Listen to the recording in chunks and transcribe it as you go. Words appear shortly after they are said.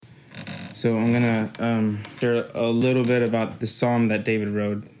So I'm going to share a little bit about the psalm that David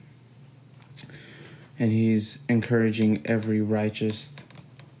wrote. And he's encouraging every righteous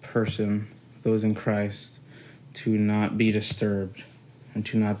person, those in Christ, to not be disturbed and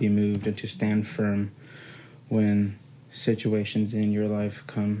to not be moved and to stand firm when situations in your life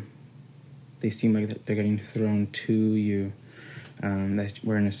come. They seem like they're getting thrown to you. That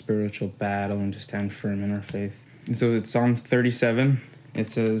we're in a spiritual battle and to stand firm in our faith. And so it's Psalm 37. It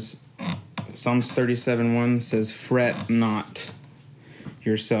says, Psalms 37:1 says, "Fret not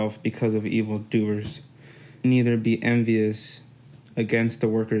yourself because of evildoers, neither be envious against the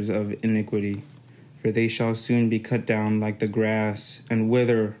workers of iniquity, for they shall soon be cut down like the grass and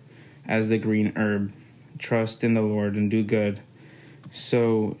wither as the green herb. Trust in the Lord and do good,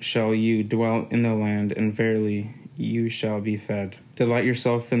 so shall you dwell in the land, and verily you shall be fed. Delight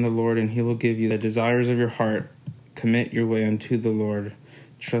yourself in the Lord, and he will give you the desires of your heart. Commit your way unto the Lord.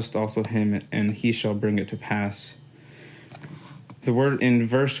 Trust also him, and he shall bring it to pass." The word in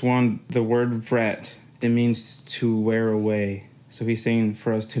verse 1, the word fret, it means to wear away. So he's saying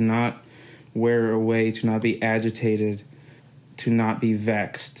for us to not wear away, to not be agitated, to not be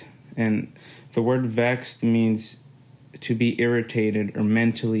vexed. And the word vexed means to be irritated or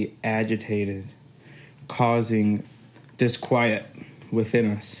mentally agitated, causing disquiet within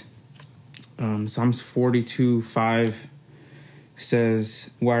us. Psalms 42:5 says,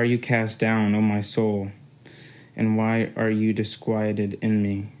 "Why are you cast down, O my soul? And why are you disquieted in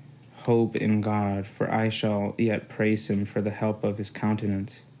me? Hope in God, for I shall yet praise him for the help of his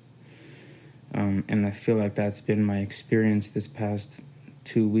countenance." And I feel like that's been my experience this past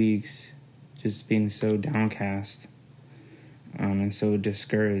 2 weeks, just being so downcast and so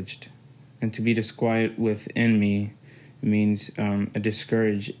discouraged. And to be disquiet within me means a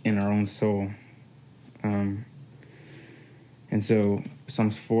discourage in our own soul. And so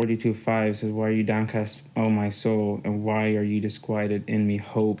Psalms 42:5 says, "Why are you downcast, O my soul? And why are you disquieted in me?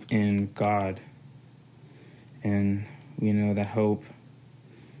 Hope in God." And we know that hope,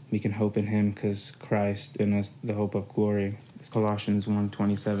 we can hope in him because Christ in us, the hope of glory. It's Colossians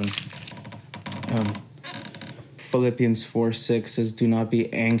 1:27. Philippians 4:6 says, "Do not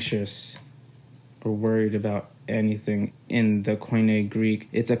be anxious or worried about anything." In the Koine Greek,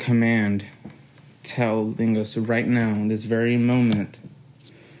 it's a command telling us right now, in this very moment,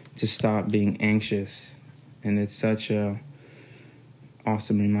 to stop being anxious. And it's such a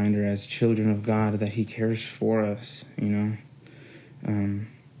awesome reminder as children of God that he cares for us, And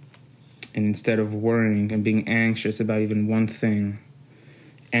instead of worrying and being anxious about even one thing,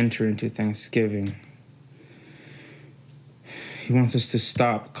 enter into thanksgiving. He wants us to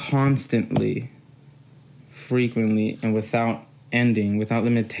stop constantly, frequently, and without ending, without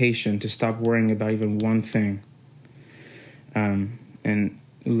limitation, to stop worrying about even one thing. And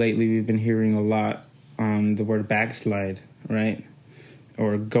lately we've been hearing a lot on the word backslide, right?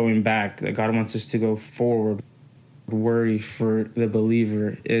 Or going back, that God wants us to go forward. Worry for the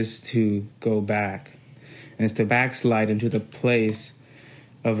believer is to go back. And it's to backslide into the place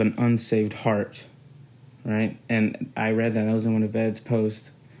of an unsaved heart, right? And I read that was in one of Ed's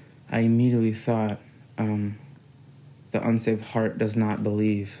posts. I immediately thought, the unsaved heart does not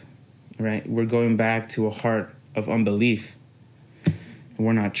believe, right? We're going back to a heart of unbelief.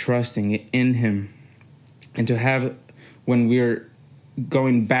 We're not trusting in him. And to have, when we're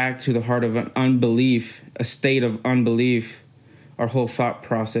going back to the heart of an unbelief, a state of unbelief, our whole thought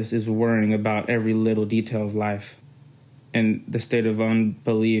process is worrying about every little detail of life. And the state of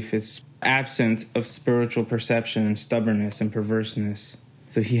unbelief is absence of spiritual perception and stubbornness and perverseness.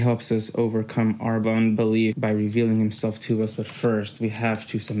 So he helps us overcome our unbelief by revealing himself to us. But first, we have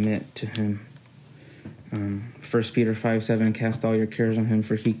to submit to him. 1 Peter 5:7, "Cast all your cares on him,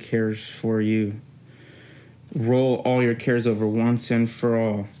 for he cares for you." Roll all your cares over once and for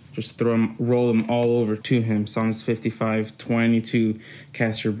all. Just roll them all over to him. Psalms 55:22,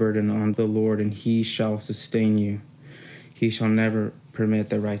 "Cast your burden on the Lord, and he shall sustain you. He shall never permit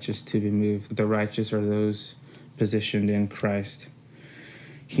the righteous to be moved." The righteous are those positioned in Christ.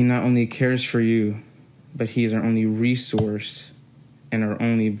 He not only cares for you, but he is our only resource and our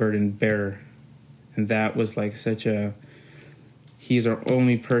only burden bearer. And that was like he's our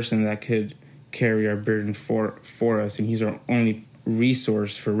only person that could carry our burden for us, and he's our only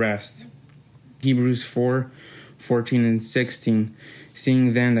resource for rest. Hebrews 4:14 and 16,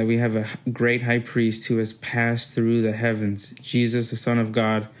 "Seeing then that we have a great high priest who has passed through the heavens, Jesus, the Son of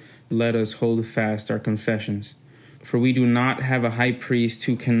God, let us hold fast our confessions. For we do not have a high priest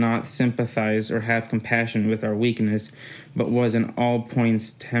who cannot sympathize or have compassion with our weakness, but was in all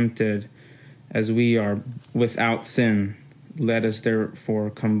points tempted as we are, without sin. Let us therefore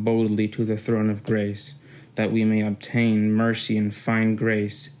come boldly to the throne of grace, that we may obtain mercy and find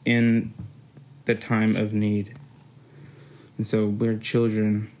grace in the time of need. And so we're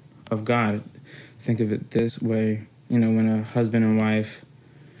children of God. Think of it this way. When a husband and wife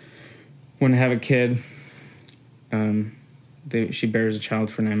want to have a kid, she bears a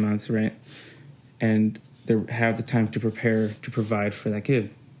child for 9 months, right? And they have the time to prepare to provide for that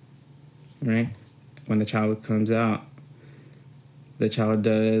kid, right? When the child comes out, the child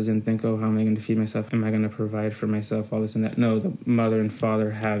doesn't think, oh, how am I going to feed myself? Am I going to provide for myself? All this and that. No, the mother and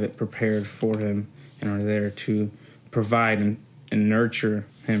father have it prepared for him and are there to provide and nurture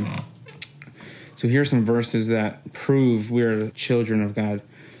him. So here are some verses that prove we're children of God.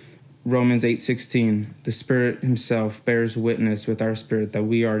 Romans 8:16, the Spirit himself bears witness with our spirit that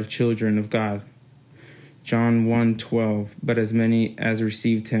we are children of God. John 1:12, but as many as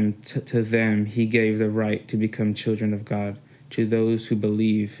received him, to them he gave the right to become children of God, to those who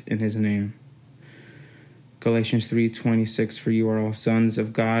believe in his name. Galatians 3:26, for you are all sons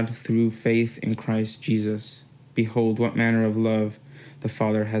of God through faith in Christ Jesus. Behold, what manner of love the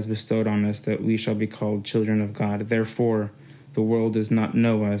Father has bestowed on us, that we shall be called children of God. Therefore, the world does not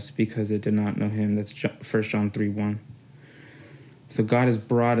know us because it did not know him. That's 1 John 3:1. So God has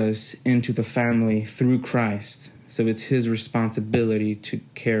brought us into the family through Christ. So it's his responsibility to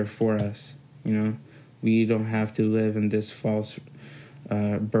care for us. We don't have to live in this false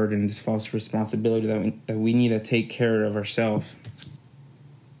burden, this false responsibility that we need to take care of ourselves.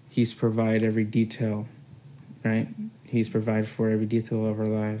 He's provided every detail, right? He's provided for every detail of our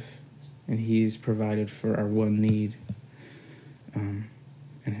life, and he's provided for our one need.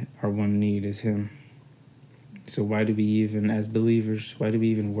 And our one need is him. So why do we even, as believers, why do we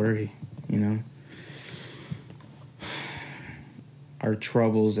even worry, Our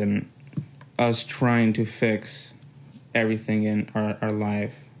troubles and us trying to fix everything in our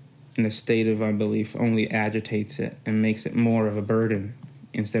life in a state of unbelief only agitates it and makes it more of a burden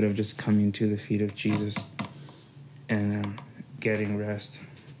instead of just coming to the feet of Jesus and getting rest.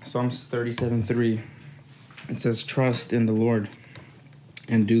 Psalms 37:3, it says, trust in the Lord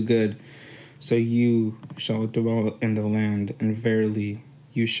and do good, so you shall dwell in the land, and verily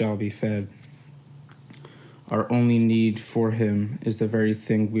you shall be fed. Our only need for him is the very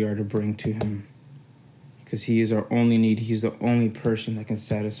thing we are to bring to him, because he is our only need. He's the only person that can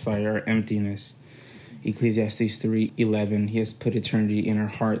satisfy our emptiness. Ecclesiastes 3:11, he has put eternity in our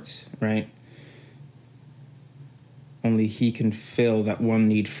hearts, right? Only he can fill that one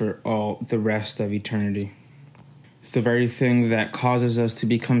need for all the rest of eternity. It's the very thing that causes us to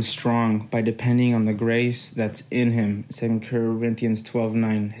become strong by depending on the grace that's in him. 2 Corinthians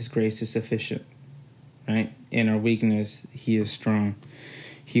 12:9, his grace is sufficient, right? In our weakness, he is strong.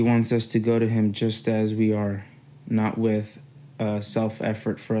 He wants us to go to him just as we are, not with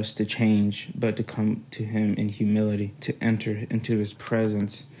self-effort for us to change, but to come to him in humility, to enter into his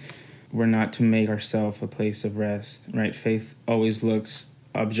presence. We're not to make ourselves a place of rest, right? Faith always looks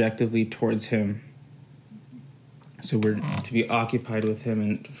objectively towards him. So we're to be occupied with him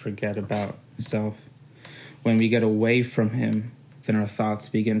and forget about self. When we get away from him, then our thoughts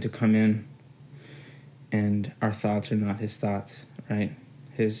begin to come in, and our thoughts are not his thoughts, right?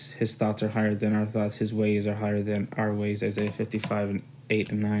 His thoughts are higher than our thoughts. His ways are higher than our ways. Isaiah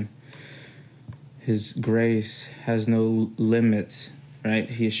 55:8-9. His grace has no limits, right?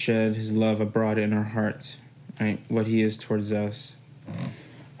 He has shed his love abroad in our hearts, right? What he is towards us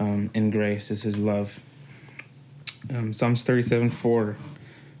in grace is his love. Psalms 37:4,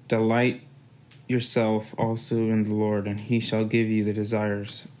 delight yourself also in the Lord, and he shall give you the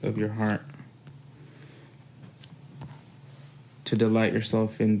desires of your heart. To delight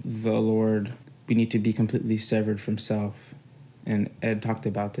yourself in the Lord, we need to be completely severed from self. And Ed talked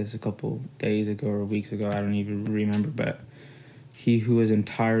about this a couple days ago or weeks ago, I don't even remember, but he who is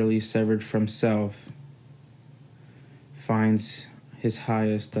entirely severed from self finds his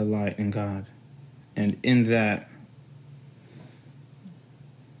highest delight in God. And in that,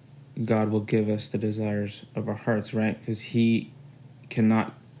 God will give us the desires of our hearts, right? Because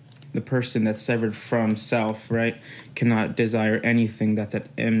the person that's severed from self, right, cannot desire anything that's at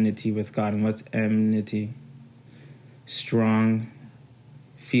enmity with God. And what's enmity? Strong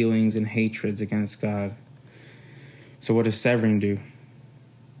feelings and hatreds against God. So what does severing do?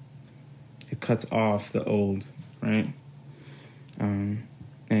 It cuts off the old, right? And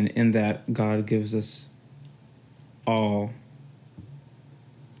in that, God gives us all.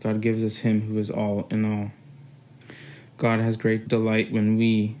 God gives us him who is all in all. God has great delight when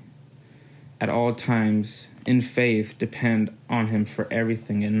we, at all times, in faith, depend on him for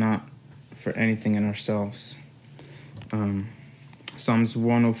everything and not for anything in ourselves. Psalms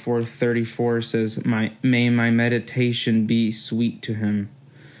 104:34 says, May my meditation be sweet to him.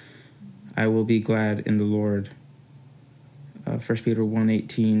 I will be glad in the Lord. 1 Peter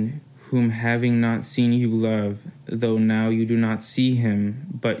 1:18, whom having not seen you love, though now you do not see him,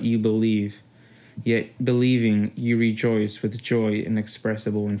 but you believe. Yet believing you rejoice with joy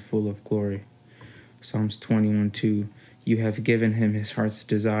inexpressible and full of glory. Psalms 21:2, you have given him his heart's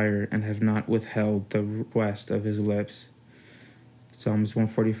desire and have not withheld the request of his lips. Psalms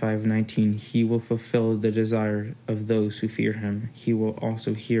 145:19, he will fulfill the desire of those who fear him. He will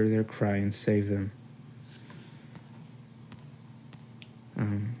also hear their cry and save them.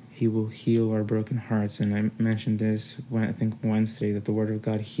 He will heal our broken hearts. And I mentioned this, I think Wednesday, that the word of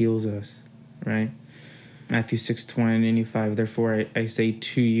God heals us, right? Matthew 6:25, therefore I say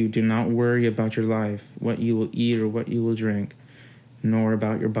to you, do not worry about your life, what you will eat or what you will drink, nor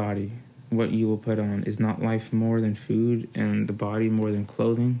about your body, what you will put on. Is not life more than food, and the body more than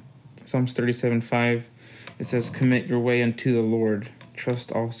clothing? Psalms 37:5, it says, commit your way unto the Lord,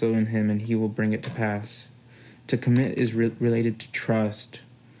 trust also in him, and he will bring it to pass. To commit is related to trust.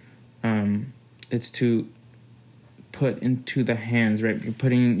 It's to put into the hands, right? You're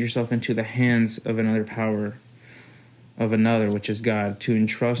putting yourself into the hands of another power, of another, which is God, to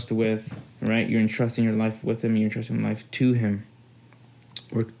entrust with, right? You're entrusting your life with him, you're entrusting life to him.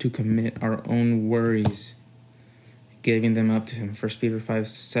 Or to commit our own worries, giving them up to him. 1 Peter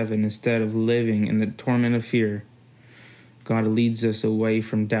 5:7, instead of living in the torment of fear, God leads us away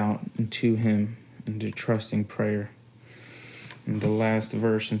from doubt and to him, into trusting prayer. And the last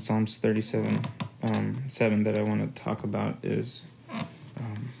verse in Psalms 37:7 that I want to talk about is,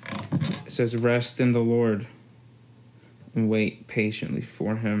 it says, rest in the Lord and wait patiently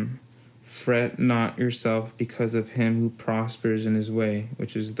for him. Fret not yourself because of him who prospers in his way,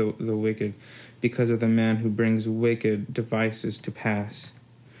 which is the wicked, because of the man who brings wicked devices to pass.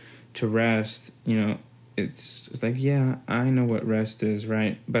 To rest, it's like, yeah, I know what rest is,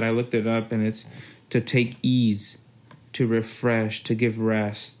 right? But I looked it up, and it's to take ease, to refresh, to give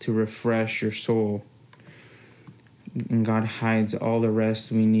rest, to refresh your soul. And God hides all the rest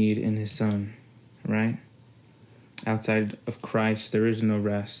we need in his Son, right? Outside of Christ, there is no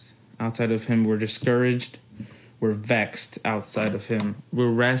rest. Outside of him, we're discouraged, we're vexed outside of him.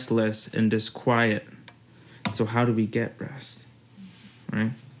 We're restless and disquiet. So how do we get rest,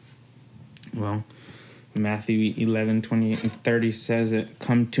 right? Well, Matthew 11:28 and 30 says it,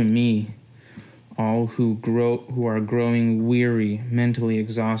 come to me, all who are growing weary, mentally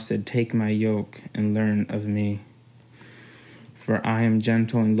exhausted, take my yoke and learn of me. For I am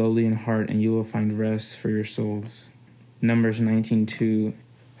gentle and lowly in heart, and you will find rest for your souls. Numbers 19:2,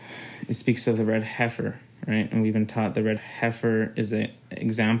 it speaks of the red heifer, right? And we've been taught the red heifer is an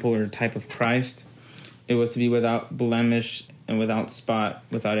example or type of Christ. It was to be without blemish and without spot,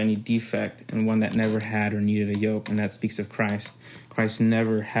 without any defect, and one that never had or needed a yoke. And that speaks of Christ. Christ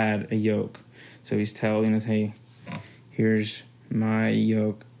never had a yoke. So he's telling us, hey, here's my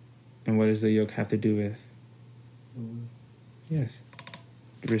yoke. And what does the yoke have to do with? Yes,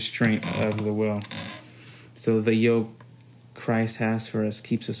 the restraint of the will. So the yoke Christ has for us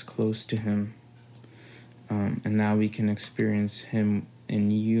keeps us close to him. And now we can experience him in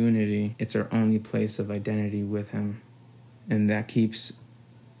unity. It's our only place of identity with him. And that keeps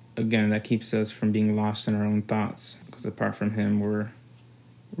us from being lost in our own thoughts. Because apart from him, we're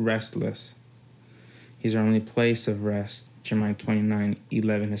restless. He's our only place of rest. Jeremiah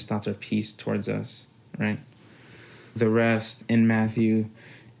 29:11, his thoughts are peace towards us, right? The rest in Matthew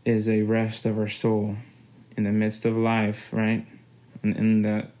is a rest of our soul in the midst of life, right? And in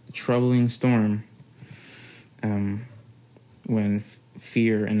the troubling storm, when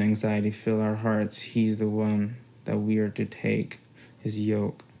fear and anxiety fill our hearts, he's the one that we are to take his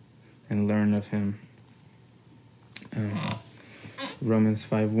yoke and learn of him. Romans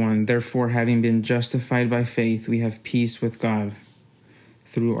 5:1, therefore, having been justified by faith, we have peace with God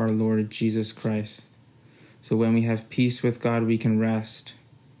through our Lord Jesus Christ. So when we have peace with God, we can rest.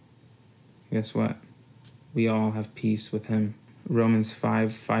 Guess what? We all have peace with him. Romans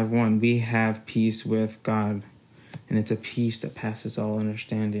 5:1, we have peace with God, and it's a peace that passes all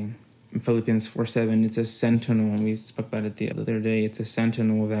understanding. In Philippians 4:7, it's a sentinel, and we spoke about it the other day. It's a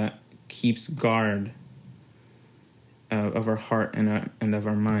sentinel that keeps guard of our heart and of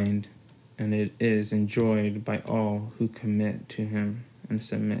our mind, and it is enjoyed by all who commit to him and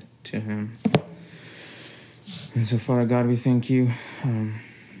submit to him. And so, Father God, we thank you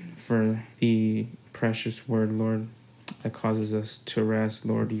for the precious word, Lord, that causes us to rest.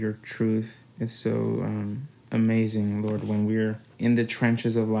 Lord, your truth is so amazing, Lord. When we're in the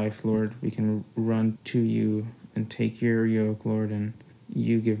trenches of life, Lord, we can run to you and take your yoke, Lord, and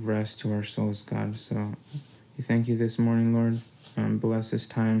you give rest to our souls, God. So we thank you this morning, Lord. Bless this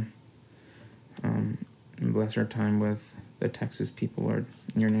time. And bless our time with the Texas people, Lord.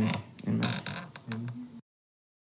 In your name, amen.